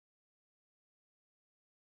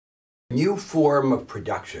A new form of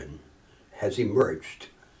production has emerged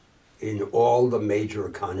in all the major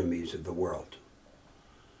economies of the world.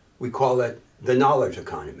 We call it the knowledge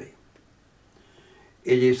economy.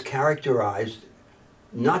 It is characterized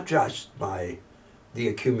not just by the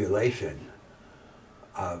accumulation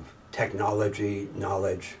of technology,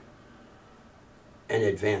 knowledge, and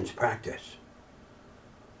advanced practice,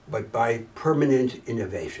 but by permanent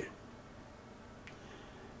innovation.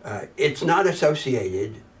 It's not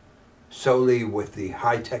associated solely with the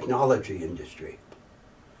high technology industry.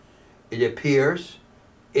 It appears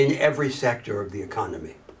in every sector of the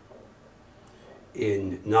economy,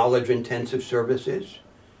 in knowledge-intensive services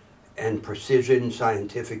and precision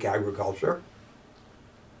scientific agriculture,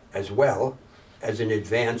 as well as in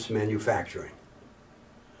advanced manufacturing.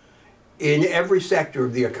 In every sector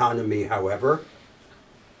of the economy, however,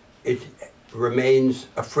 it remains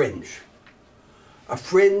a fringe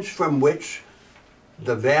from which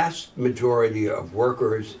the vast majority of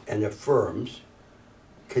workers and of firms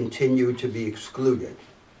continue to be excluded.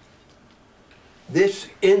 This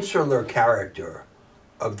insular character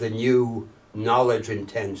of the new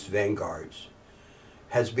knowledge-intense vanguards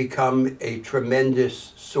has become a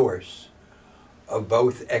tremendous source of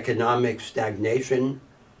both economic stagnation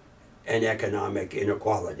and economic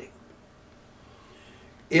inequality.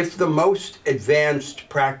 If the most advanced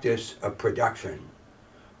practice of production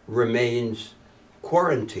remains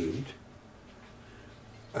quarantined,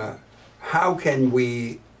 how can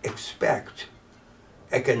we expect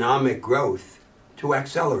economic growth to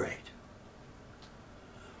accelerate?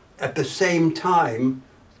 At the same time,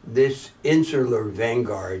 this insular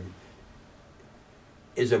vanguard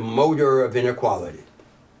is a motor of inequality.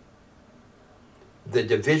 The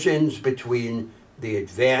divisions between the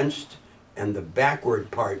advanced and the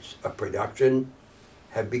backward parts of production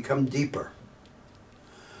have become deeper.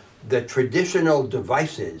 The traditional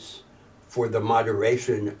devices for the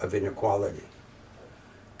moderation of inequality,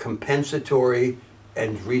 compensatory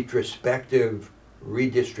and retrospective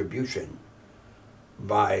redistribution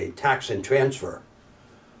by tax and transfer,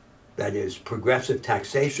 that is, progressive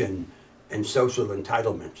taxation and social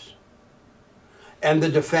entitlements, and the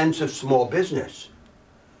defense of small business,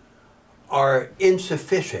 are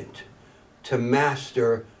insufficient to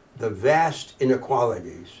master the vast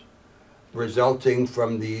inequalities resulting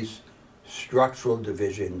from these structural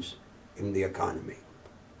divisions in the economy.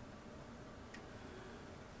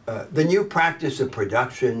 The new practice of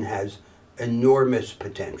production has enormous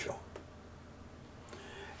potential.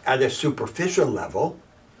 At a superficial level,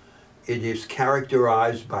 it is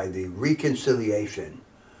characterized by the reconciliation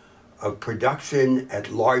of production at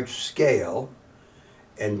large scale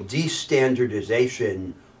and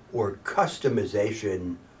destandardization or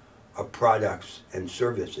customization of products and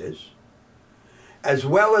services, as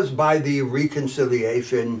well as by the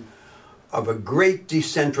reconciliation of a great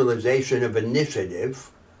decentralization of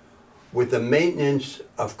initiative with the maintenance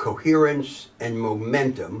of coherence and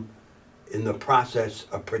momentum in the process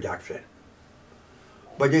of production.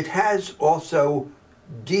 But it has also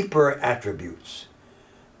deeper attributes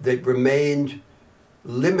that remained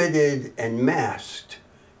limited and masked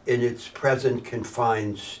in its present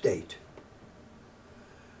confined state.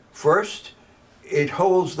 First, it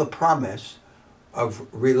holds the promise of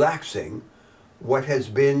relaxing what has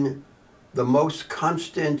been the most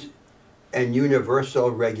constant and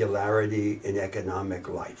universal regularity in economic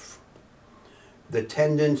life: the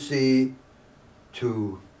tendency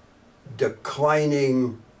to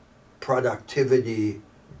declining productivity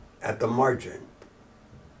at the margin.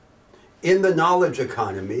 In the knowledge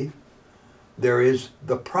economy, there is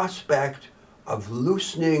the prospect of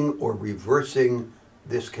loosening or reversing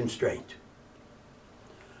this constraint.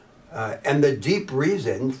 And the deep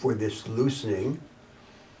reason for this loosening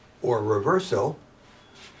or reversal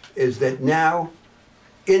is that now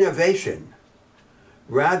innovation,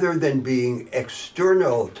 rather than being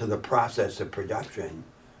external to the process of production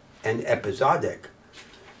and episodic,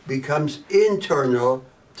 becomes internal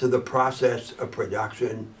to the process of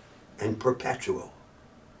production and perpetual.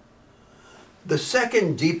 The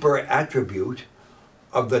second deeper attribute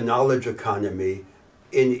of the knowledge economy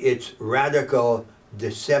in its radical,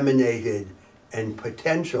 disseminated, and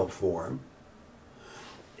potential form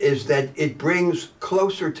is that it brings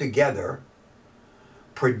closer together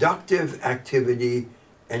productive activity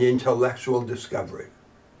and intellectual discovery.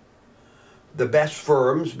 The best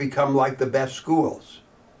firms become like the best schools.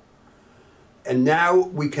 And now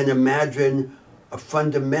we can imagine a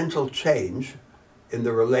fundamental change in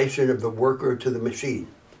the relation of the worker to the machine.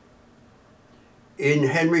 In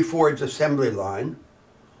Henry Ford's assembly line,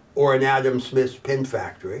 or in Adam Smith's pin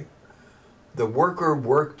factory, the worker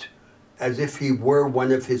worked as if he were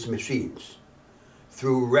one of his machines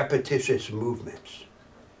through repetitious movements.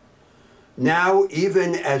 Now,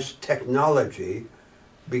 even as technology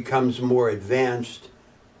becomes more advanced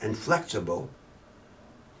and flexible,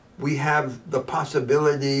 we have the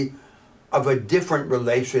possibility of a different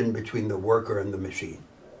relation between the worker and the machine.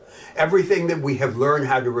 Everything that we have learned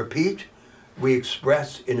how to repeat, we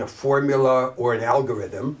express in a formula or an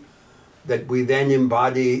algorithm that we then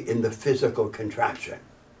embody in the physical contraption.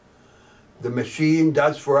 The machine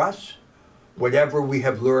does for us whatever we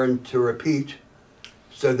have learned to repeat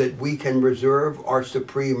so that we can reserve our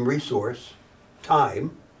supreme resource,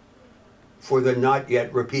 time, for the not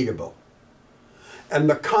yet repeatable. And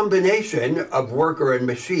the combination of worker and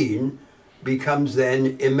machine becomes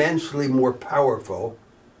then immensely more powerful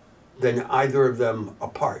than either of them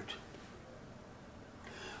apart.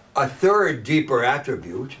 A third deeper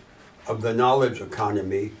attribute of the knowledge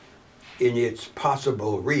economy in its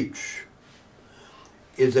possible reach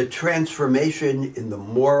is a transformation in the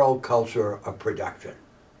moral culture of production.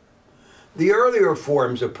 The earlier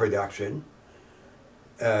forms of production,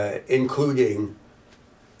 including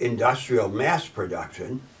industrial mass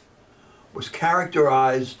production, was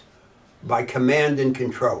characterized by command and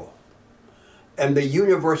control and the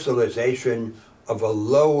universalization of a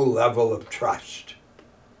low level of trust.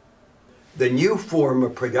 The new form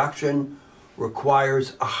of production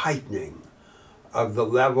requires a heightening of the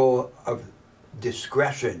level of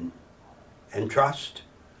discretion and trust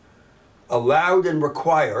allowed and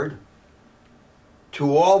required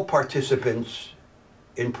to all participants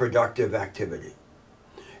in productive activity.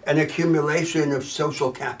 An accumulation of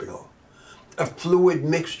social capital, a fluid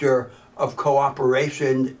mixture of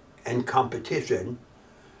cooperation and competition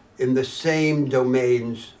in the same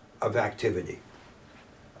domains of activity.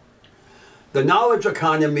 The knowledge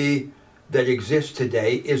economy that exists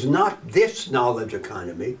today is not this knowledge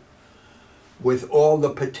economy with all the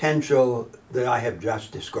potential that I have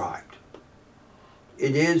just described.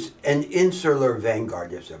 It is an insular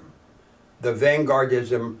Vanguardism, the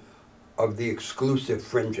Vanguardism of the exclusive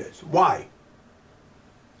fringes. Why?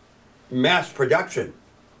 Mass production,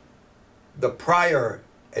 the prior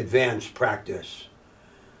advanced practice,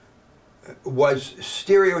 was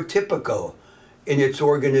stereotypical in its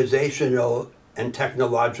organizational and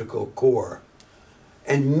technological core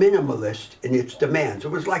and minimalist in its demands. It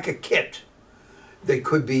was like a kit that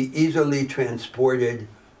could be easily transported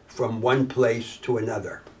from one place to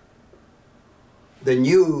another. The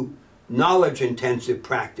new knowledge-intensive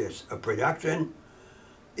practice of production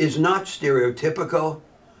is not stereotypical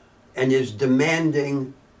and is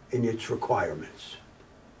demanding in its requirements.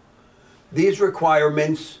 These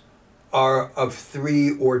requirements are of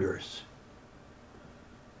three orders.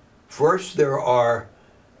 First, there are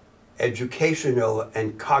educational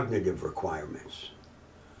and cognitive requirements.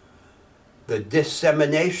 The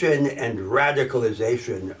dissemination and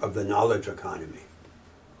radicalization of the knowledge economy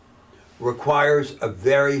requires a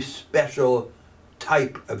very special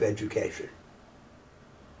type of education.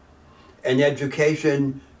 An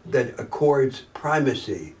education that accords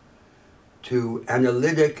primacy to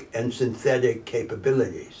analytic and synthetic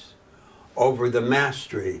capabilities over the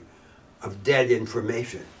mastery of dead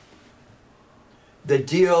information, that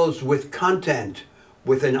deals with content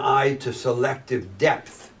with an eye to selective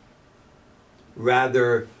depth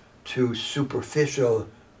rather to superficial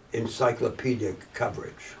encyclopedic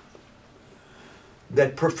coverage,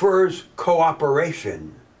 that prefers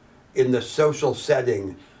cooperation in the social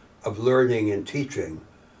setting of learning and teaching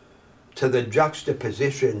to the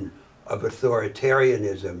juxtaposition of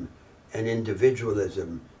authoritarianism and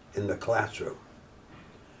individualism in the classroom,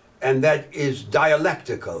 and that is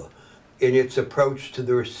dialectical in its approach to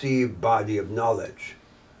the received body of knowledge,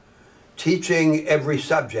 teaching every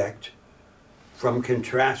subject from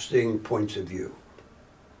contrasting points of view.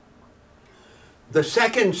 The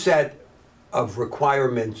second set of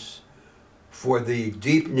requirements for the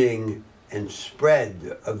deepening and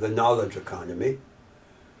spread of the knowledge economy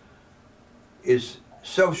is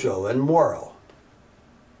social and moral.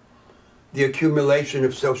 The accumulation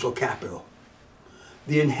of social capital,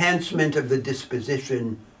 the enhancement of the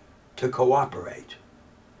disposition to cooperate,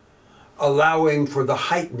 allowing for the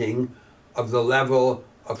heightening of the level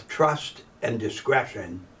of trust and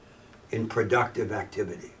discretion in productive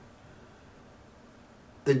activity.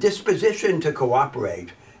 The disposition to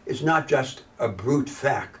cooperate is not just a brute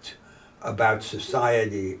fact about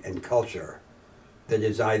society and culture that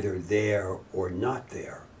is either there or not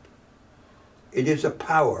there. It is a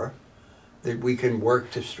power that we can work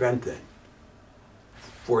to strengthen.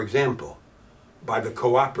 For example, by the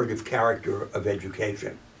cooperative character of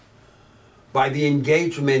education, by the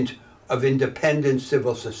engagement of independent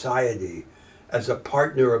civil society as a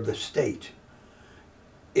partner of the state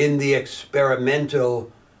in the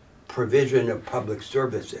experimental provision of public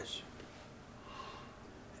services,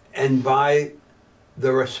 and by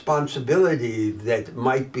the responsibility that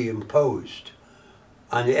might be imposed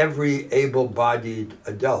on every able-bodied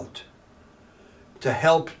adult to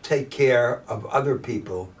help take care of other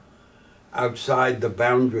people outside the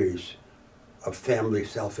boundaries of family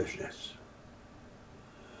selfishness.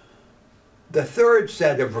 The third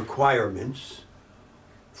set of requirements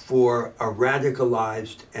for a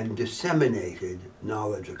radicalized and disseminated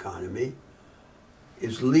knowledge economy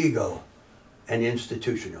is legal and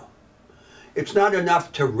institutional. It's not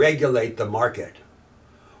enough to regulate the market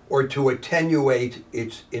or to attenuate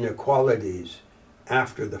its inequalities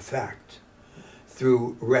after the fact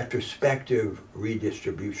through retrospective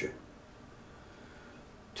redistribution.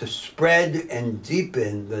 To spread and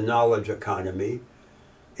deepen the knowledge economy,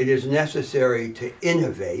 it is necessary to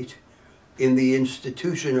innovate in the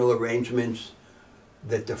institutional arrangements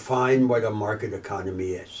that define what a market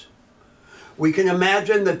economy is. We can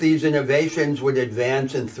imagine that these innovations would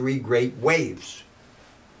advance in three great waves,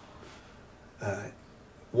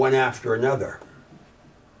 one after another.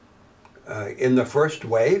 In the first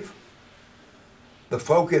wave, the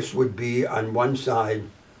focus would be, on one side,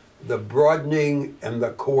 the broadening and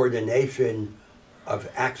the coordination of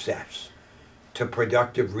access to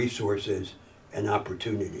productive resources and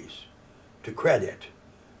opportunities, to credit,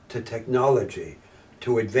 to technology,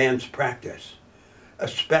 to advanced practice,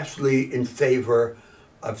 especially in favor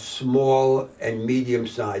of small and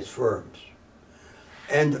medium-sized firms.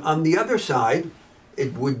 And on the other side,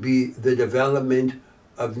 it would be the development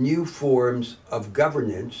of new forms of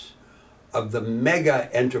governance of the mega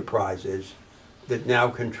enterprises that now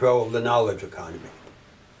control the knowledge economy.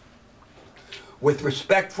 With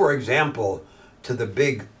respect, for example, to the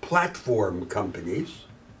big platform companies,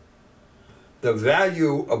 the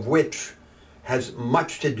value of which has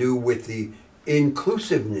much to do with the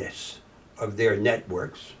inclusiveness of their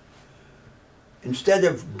networks, instead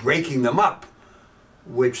of breaking them up,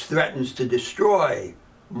 which threatens to destroy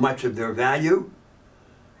much of their value,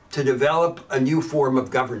 to develop a new form of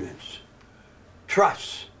governance,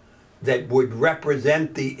 trusts that would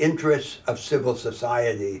represent the interests of civil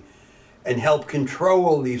society and help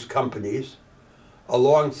control these companies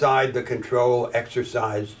alongside the control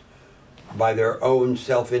exercised by their own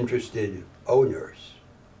self-interested owners.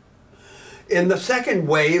 In the second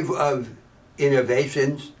wave of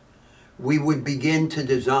innovations, we would begin to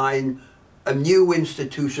design a new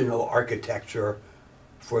institutional architecture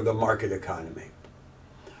for the market economy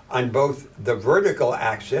on both the vertical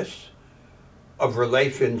axis of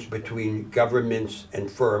relations between governments and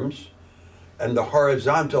firms and the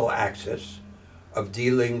horizontal axis of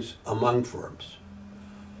dealings among firms.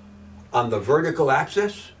 On the vertical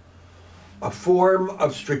axis, a form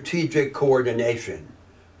of strategic coordination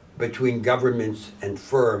between governments and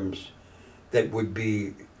firms that would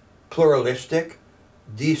be pluralistic,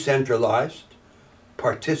 decentralized,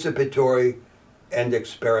 participatory, and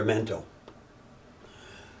experimental.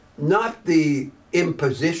 Not the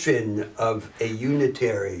imposition of a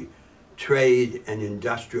unitary trade and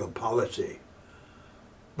industrial policy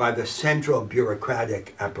by the central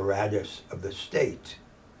bureaucratic apparatus of the state,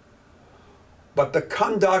 but the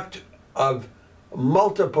conduct of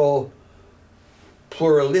multiple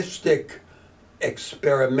pluralistic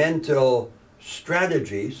experimental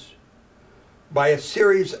strategies by a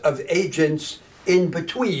series of agents in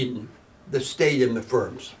between the state and the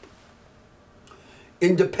firms.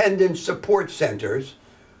 Independent support centers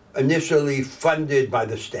initially funded by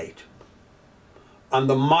the state on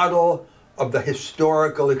the model of the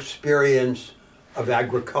historical experience of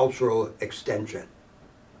agricultural extension.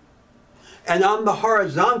 And on the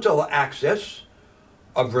horizontal axis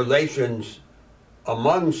of relations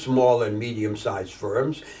among small and medium-sized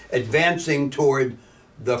firms, advancing toward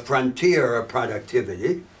the frontier of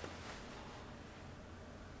productivity,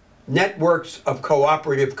 networks of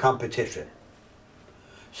cooperative competition,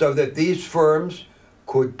 so that these firms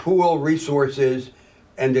could pool resources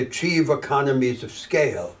and achieve economies of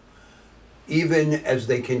scale, even as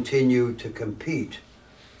they continue to compete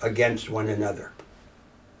against one another.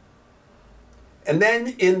 And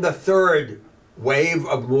then in the third wave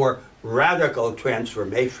of more radical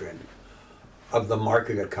transformation of the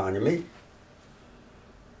market economy,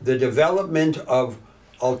 the development of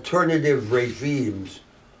alternative regimes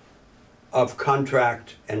of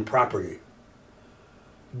contract and property,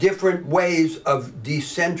 different ways of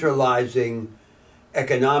decentralizing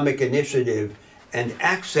economic initiative and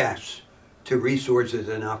access to resources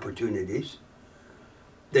and opportunities,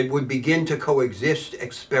 that would begin to coexist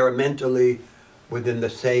experimentally within the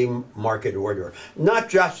same market order. Not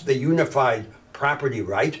just the unified property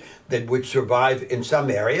right that would survive in some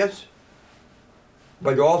areas,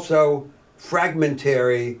 but also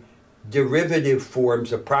fragmentary, derivative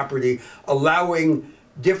forms of property, allowing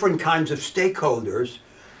different kinds of stakeholders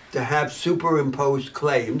to have superimposed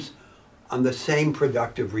claims on the same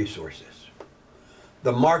productive resources.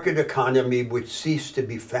 The market economy would cease to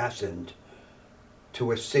be fastened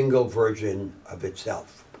to a single version of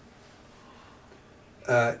itself.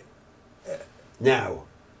 Now,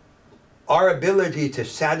 our ability to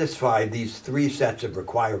satisfy these three sets of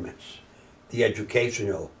requirements, the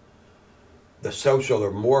educational, the social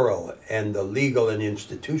or moral, and the legal and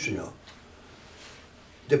institutional,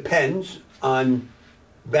 depends on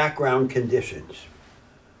background conditions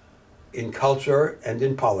in culture and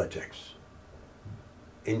in politics.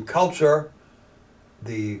 In culture,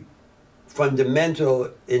 the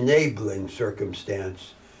fundamental enabling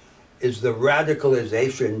circumstance is the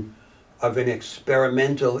radicalization of an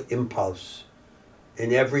experimental impulse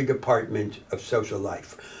in every department of social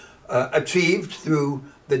life, achieved through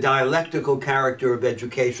the dialectical character of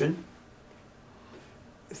education,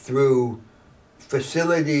 through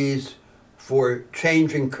facilities for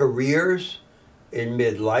changing careers in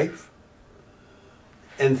midlife,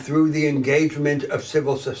 and through the engagement of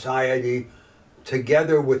civil society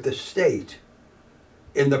together with the state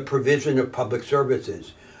in the provision of public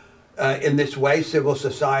services. In this way, civil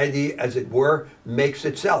society, as it were, makes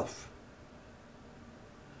itself.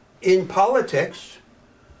 In politics,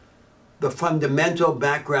 the fundamental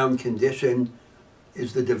background condition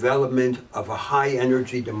is the development of a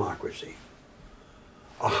high-energy democracy.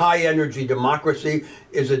 A high-energy democracy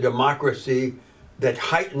is a democracy that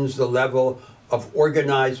heightens the level of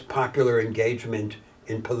organized popular engagement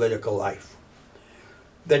in political life,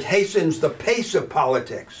 that hastens the pace of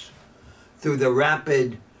politics through the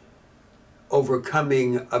rapid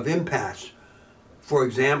overcoming of impasse, for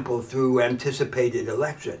example, through anticipated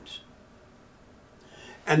elections,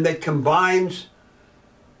 and that combines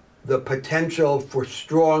the potential for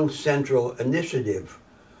strong central initiative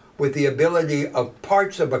with the ability of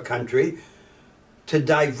parts of a country to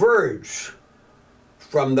diverge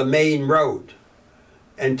from the main road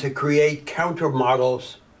and to create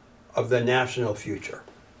counter-models of the national future.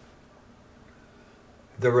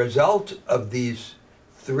 The result of these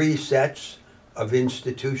three sets of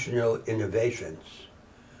institutional innovations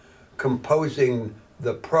composing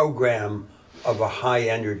the program of a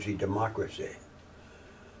high-energy democracy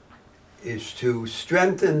is to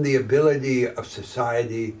strengthen the ability of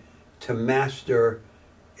society to master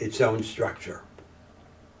its own structure,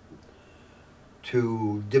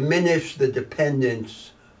 to diminish the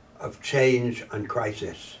dependence of change on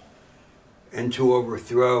crisis, and to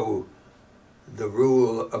overthrow the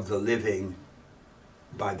rule of the living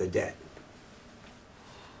by the dead.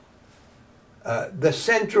 The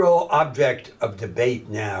central object of debate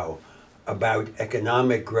now about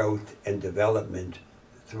economic growth and development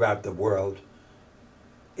throughout the world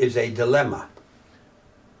is a dilemma.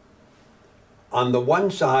 On the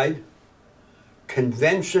one side,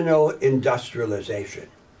 conventional industrialization,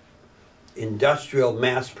 industrial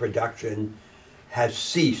mass production, has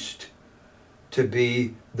ceased to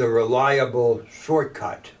be the reliable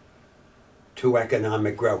shortcut to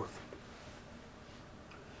economic growth.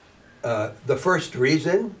 The first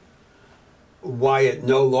reason why it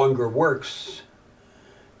no longer works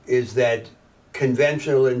is that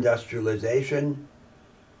conventional industrialization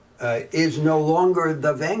is no longer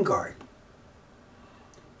the vanguard.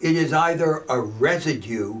 It is either a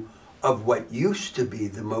residue of what used to be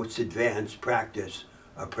the most advanced practice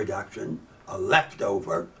of production, a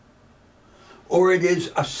leftover, or it is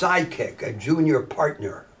a sidekick, a junior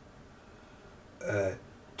partner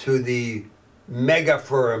to the mega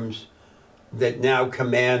firms that now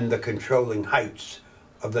command the controlling heights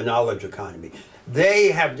of the knowledge economy.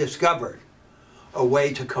 They have discovered a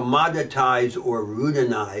way to commoditize or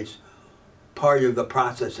routinize part of the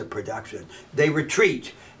process of production. They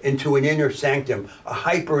retreat into an inner sanctum, a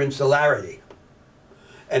hyperinsularity,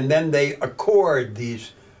 and then they accord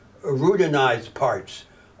these routinized parts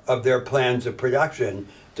of their plans of production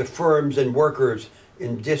to firms and workers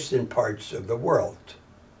in distant parts of the world.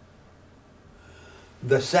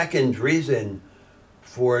 The second reason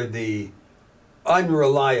for the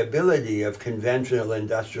unreliability of conventional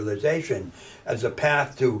industrialization as a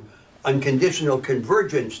path to unconditional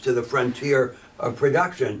convergence to the frontier of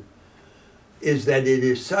production is that it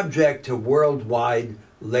is subject to worldwide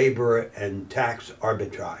labor and tax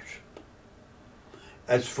arbitrage.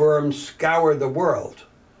 As firms scour the world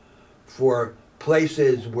for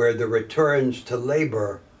places where the returns to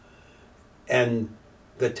labor and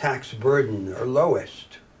the tax burden are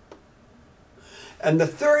lowest. And the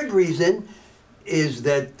third reason is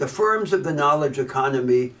that the firms of the knowledge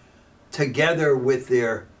economy, together with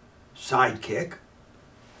their sidekick,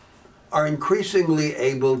 are increasingly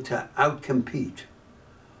able to outcompete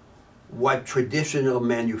what traditional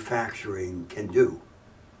manufacturing can do,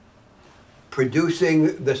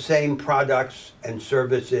 producing the same products and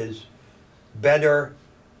services better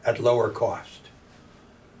at lower cost.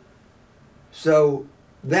 So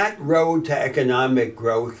that road to economic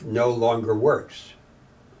growth no longer works.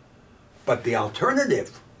 But the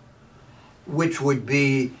alternative, which would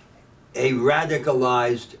be a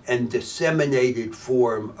radicalized and disseminated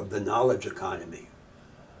form of the knowledge economy,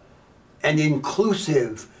 an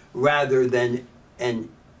inclusive rather than an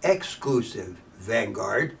exclusive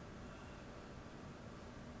vanguard,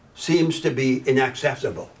 seems to be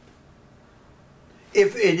inaccessible.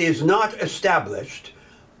 If it is not established,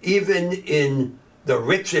 even in the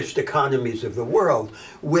richest economies of the world,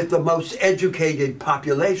 with the most educated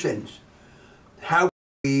populations, how do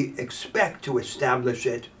we expect to establish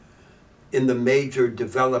it in the major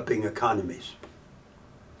developing economies?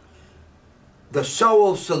 The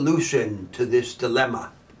sole solution to this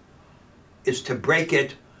dilemma is to break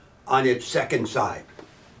it on its second side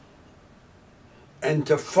and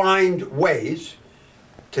to find ways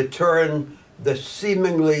to turn the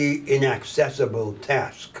seemingly inaccessible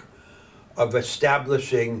task of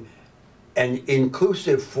establishing an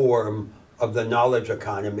inclusive form of the knowledge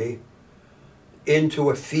economy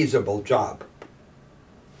into a feasible job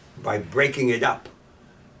by breaking it up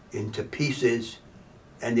into pieces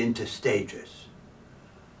and into stages.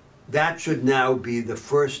 That should now be the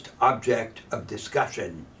first object of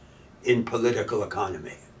discussion in political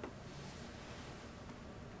economy.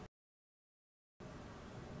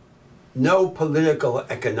 No political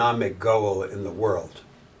economic goal in the world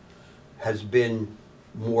has been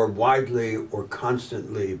more widely or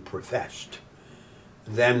constantly professed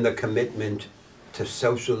than the commitment to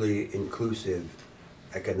socially inclusive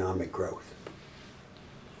economic growth.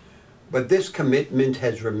 But this commitment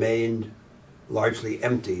has remained largely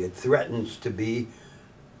empty. It threatens to be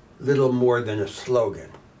little more than a slogan.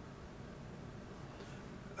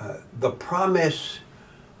 The promise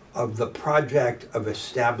of the project of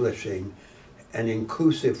establishing an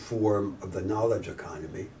inclusive form of the knowledge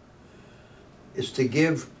economy is to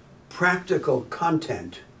give practical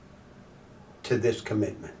content to this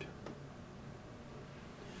commitment.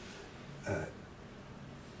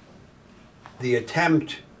 The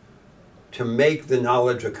attempt to make the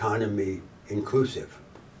knowledge economy inclusive,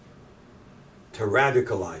 to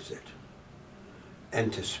radicalize it,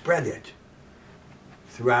 and to spread it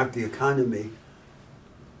throughout the economy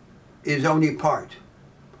is only part,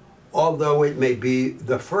 although it may be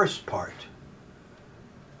the first part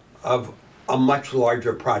of a much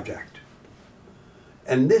larger project.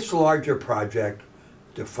 And this larger project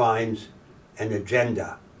defines an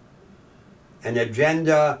agenda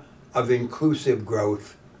of inclusive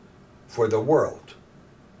growth for the world.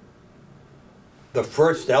 The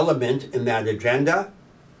first element in that agenda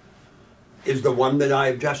is the one that I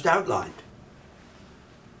have just outlined,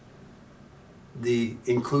 the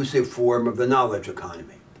inclusive form of the knowledge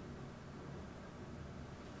economy.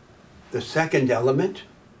 The second element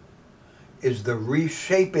is the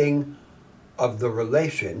reshaping of the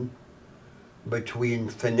relation between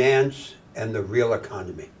finance and the real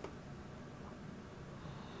economy.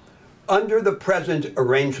 Under the present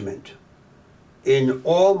arrangement, in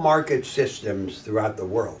all market systems throughout the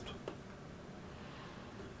world,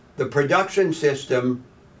 the production system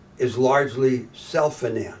is largely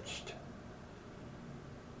self-financed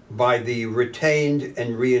by the retained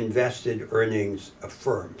and reinvested earnings of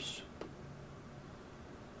firms.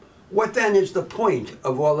 What then is the point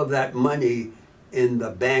of all of that money in the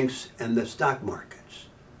banks and the stock markets?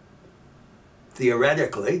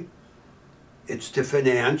 Theoretically, it's to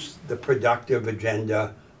finance the productive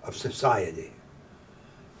agenda of society.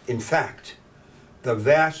 In fact, the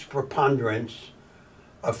vast preponderance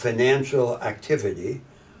of financial activity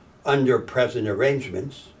under present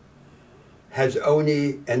arrangements has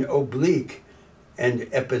only an oblique and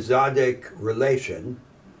episodic relation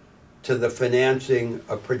to the financing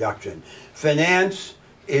of production. Finance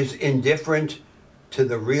is indifferent to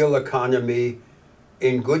the real economy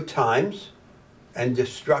in good times and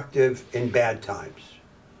destructive in bad times.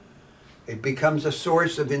 It becomes a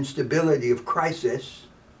source of instability, of crisis,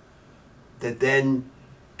 that then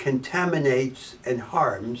contaminates and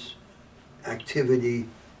harms activity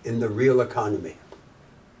in the real economy.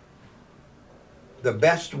 The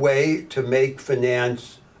best way to make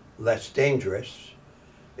finance less dangerous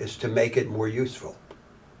is to make it more useful.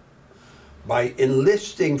 By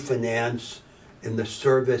enlisting finance in the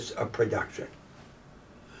service of production.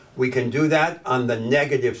 We can do that on the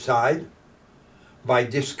negative side by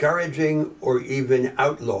discouraging or even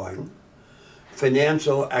outlawing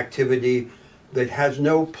financial activity that has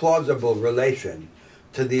no plausible relation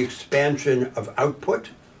to the expansion of output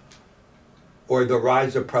or the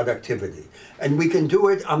rise of productivity. And we can do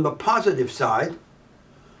it on the positive side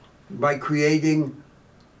by creating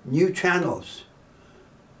new channels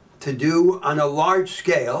to do on a large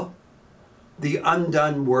scale the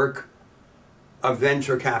undone work of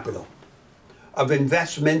venture capital, of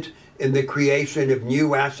investment in the creation of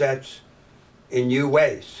new assets in new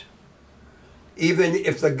ways. Even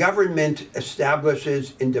if the government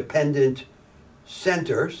establishes independent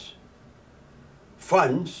centers,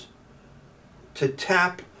 funds, to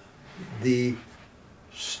tap the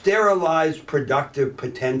sterilized productive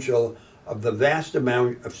potential of the vast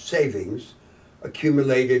amount of savings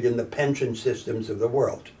accumulated in the pension systems of the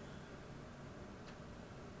world.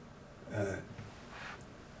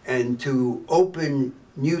 And to open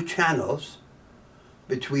new channels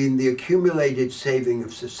between the accumulated saving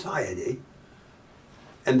of society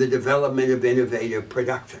and the development of innovative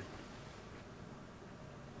production.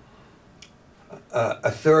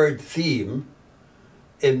 A third theme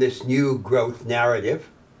in this new growth narrative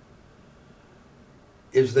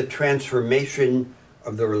is the transformation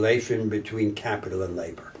of the relation between capital and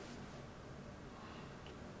labor.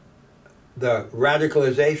 The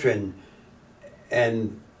radicalization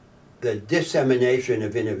and the dissemination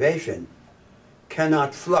of innovation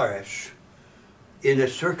cannot flourish in a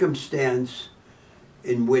circumstance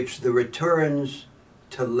in which the returns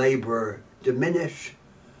to labor diminish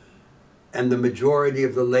and the majority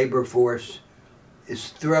of the labor force is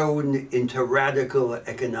thrown into radical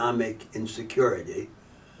economic insecurity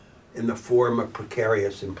in the form of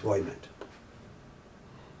precarious employment.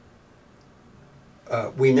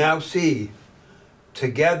 We now see,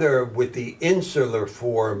 together with the insular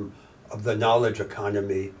form of the knowledge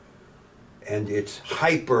economy and its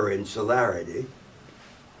hyper-insularity,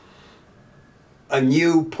 a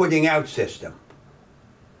new putting out system.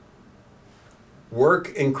 Work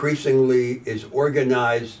increasingly is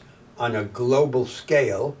organized on a global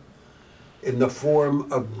scale in the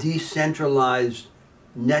form of decentralized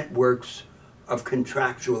networks of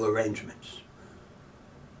contractual arrangements.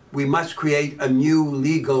 We must create a new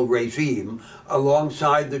legal regime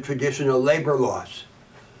alongside the traditional labor laws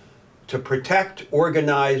to protect,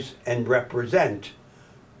 organize, and represent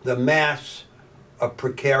the mass of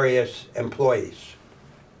precarious employees.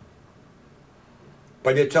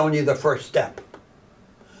 But it's only the first step.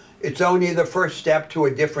 It's only the first step to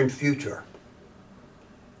a different future.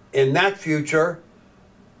 In that future,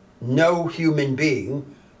 no human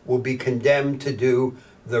being will be condemned to do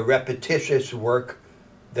the repetitious work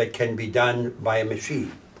that can be done by a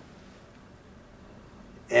machine.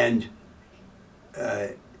 And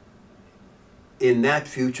in that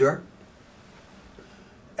future,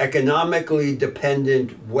 economically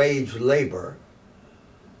dependent wage labor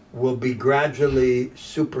will be gradually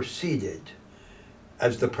superseded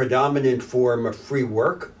as the predominant form of free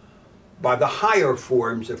work by the higher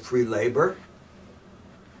forms of free labor,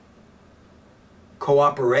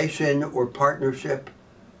 cooperation or partnership,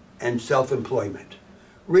 and self-employment.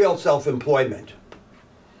 Real self-employment.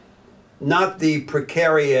 Not the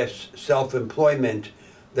precarious self-employment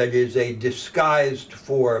that is a disguised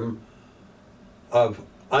form of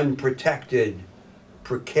unprotected,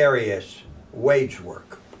 precarious wage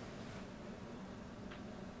work.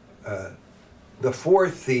 The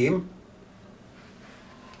fourth theme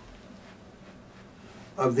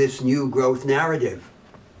of this new growth narrative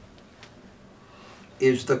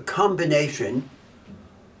is the combination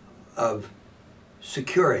of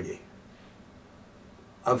security,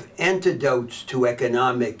 of antidotes to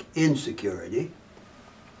economic insecurity,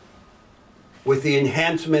 with the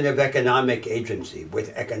enhancement of economic agency,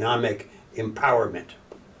 with economic empowerment.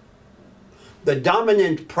 The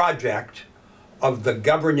dominant project of the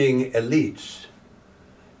governing elites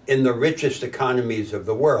in the richest economies of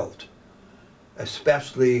the world,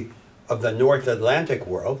 especially of the North Atlantic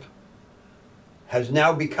world, has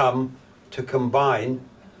now become to combine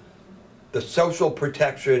the social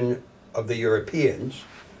protection of the Europeans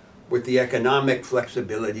with the economic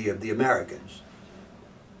flexibility of the Americans,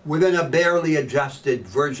 within a barely adjusted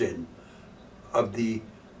version of the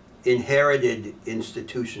inherited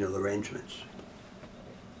institutional arrangements.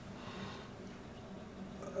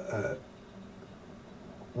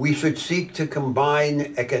 We should seek to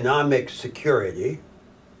combine economic security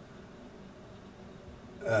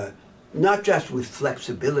not just with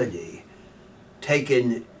flexibility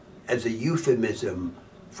taken as a euphemism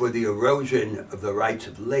for the erosion of the rights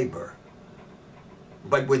of labor,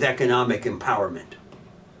 but with economic empowerment.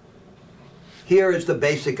 Here is the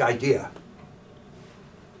basic idea.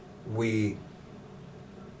 We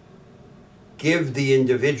give the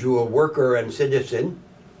individual worker and citizen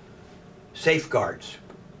safeguards.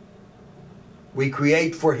 We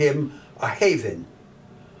create for him a haven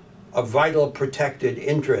of vital protected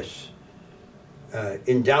interests,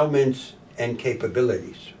 endowments, and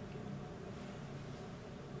capabilities,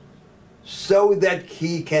 so that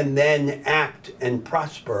he can then act and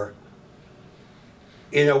prosper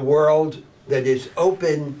in a world that is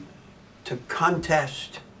open to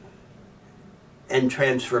contest and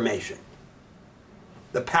transformation.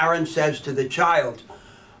 The parent says to the child,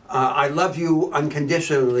 I love you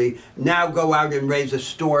unconditionally, now go out and raise a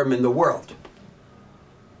storm in the world.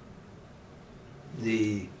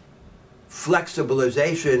 The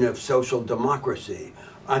flexibilization of social democracy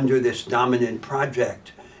under this dominant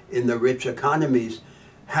project in the rich economies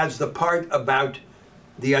has the part about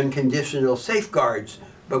the unconditional safeguards,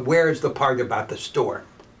 but where is the part about the storm?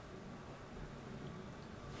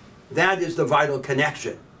 That is the vital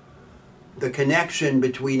connection. The connection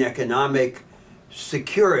between economic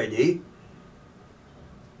security,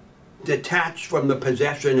 detached from the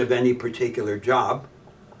possession of any particular job,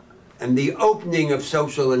 and the opening of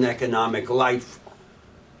social and economic life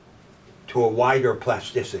to a wider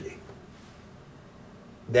plasticity.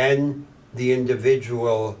 Then the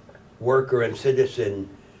individual worker and citizen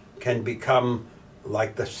can become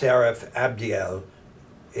like the seraph Abdiel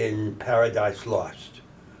in Paradise Lost,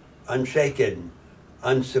 unshaken,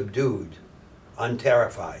 unsubdued,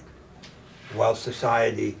 unterrified, while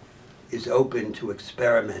society is open to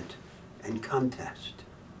experiment and contest.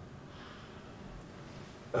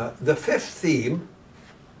 The fifth theme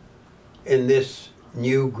in this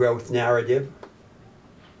new growth narrative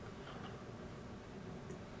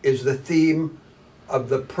is the theme of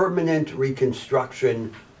the permanent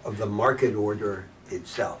reconstruction of the market order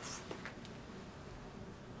itself.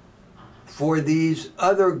 For these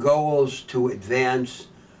other goals to advance,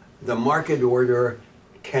 the market order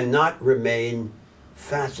cannot remain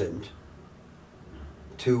fastened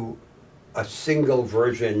to a single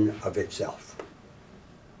version of itself.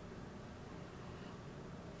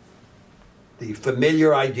 The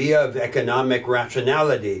familiar idea of economic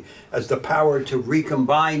rationality as the power to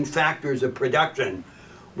recombine factors of production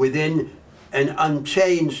within an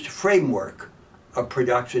unchanged framework of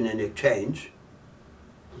production and exchange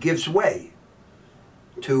gives way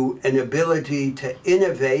to an ability to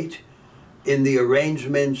innovate in the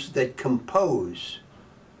arrangements that compose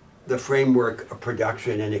the framework of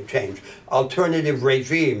production and exchange. Alternative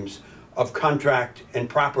regimes of contract and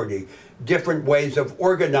property, different ways of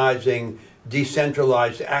organizing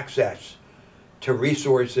decentralized access to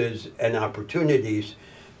resources and opportunities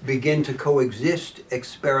begin to coexist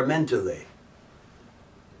experimentally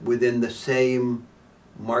within the same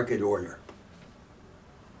market order.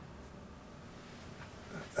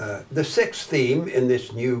 The sixth theme in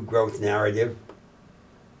this new growth narrative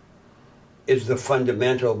is the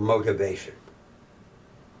fundamental motivation.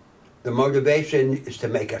 The motivation is to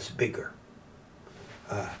make us bigger,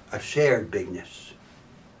 a shared bigness.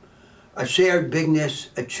 A shared bigness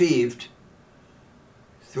achieved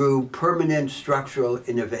through permanent structural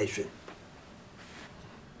innovation.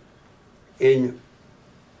 In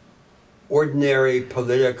ordinary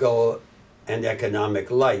political and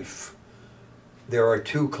economic life, there are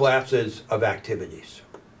two classes of activities.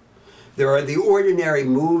 There are the ordinary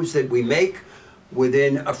moves that we make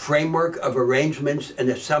within a framework of arrangements and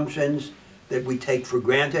assumptions that we take for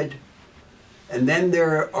granted. And then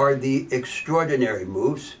there are the extraordinary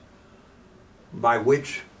moves by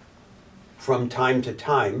which, from time to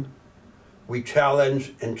time, we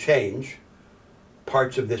challenge and change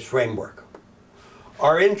parts of this framework.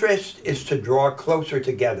 Our interest is to draw closer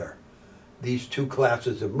together these two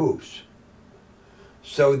classes of moves,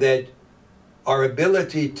 so that our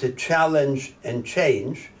ability to challenge and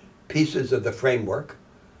change pieces of the framework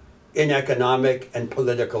in economic and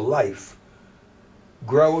political life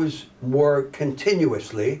grows more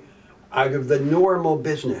continuously out of the normal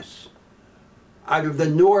business, out of the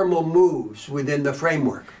normal moves within the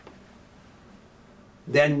framework.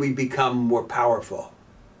 Then we become more powerful,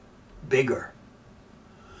 bigger.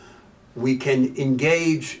 We can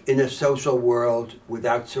engage in a social world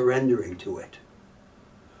without surrendering to it.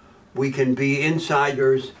 We can be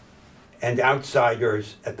insiders and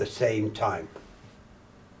outsiders at the same time.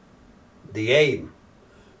 The aim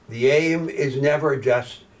is never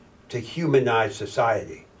just to humanize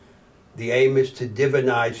society, The aim is to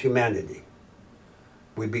divinize humanity.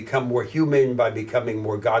 We become more human by becoming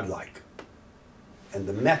more godlike. And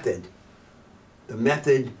the method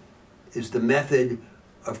is the method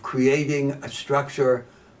of creating a structure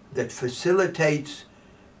that facilitates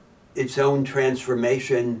its own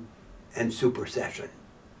transformation and supersession.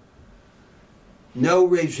 No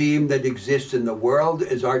regime that exists in the world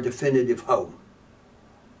is our definitive home.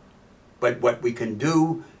 But what we can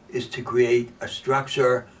do is to create a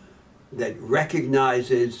structure that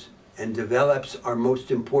recognizes and develops our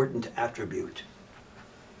most important attribute,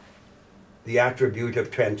 the attribute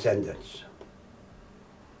of transcendence.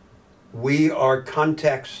 We are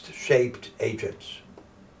context-shaped agents.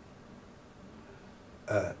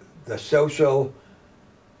 The social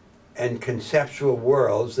and conceptual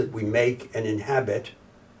worlds that we make and inhabit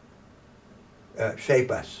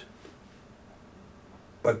shape us.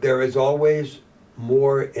 But there is always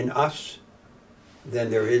more in us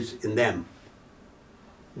than there is in them.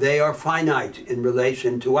 They are finite in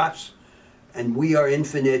relation to us, and we are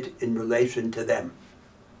infinite in relation to them.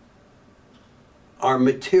 Our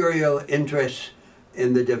material interests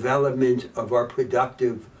in the development of our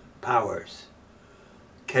productive powers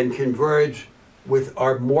can converge with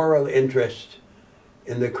our moral interest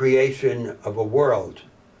in the creation of a world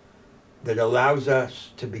that allows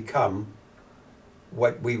us to become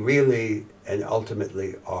what we really and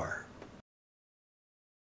ultimately are.